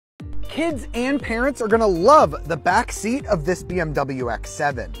Kids and parents are gonna love the back seat of this BMW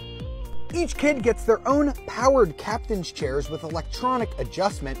X7. Each kid gets their own powered captain's chairs with electronic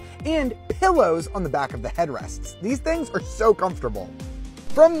adjustment and pillows on the back of the headrests. These things are so comfortable.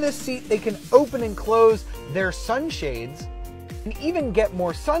 From this seat, they can open and close their sunshades and even get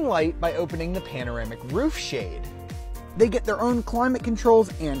more sunlight by opening the panoramic roof shade. They get their own climate controls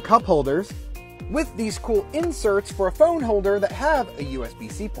and cup holders with these cool inserts for a phone holder that have a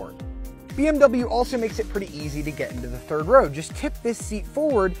USB-C port. BMW also makes it pretty easy to get into the third row. Just tip this seat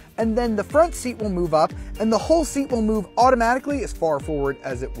forward and then the front seat will move up and the whole seat will move automatically as far forward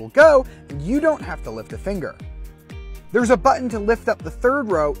as it will go, and you don't have to lift a finger. There's a button to lift up the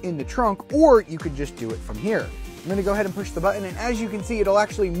third row in the trunk, or you could just do it from here. I'm gonna go ahead and push the button, and as you can see, it'll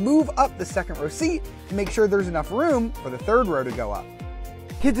actually move up the second row seat to make sure there's enough room for the third row to go up.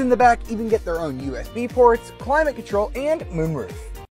 Kids in the back even get their own USB ports, climate control, and moonroof.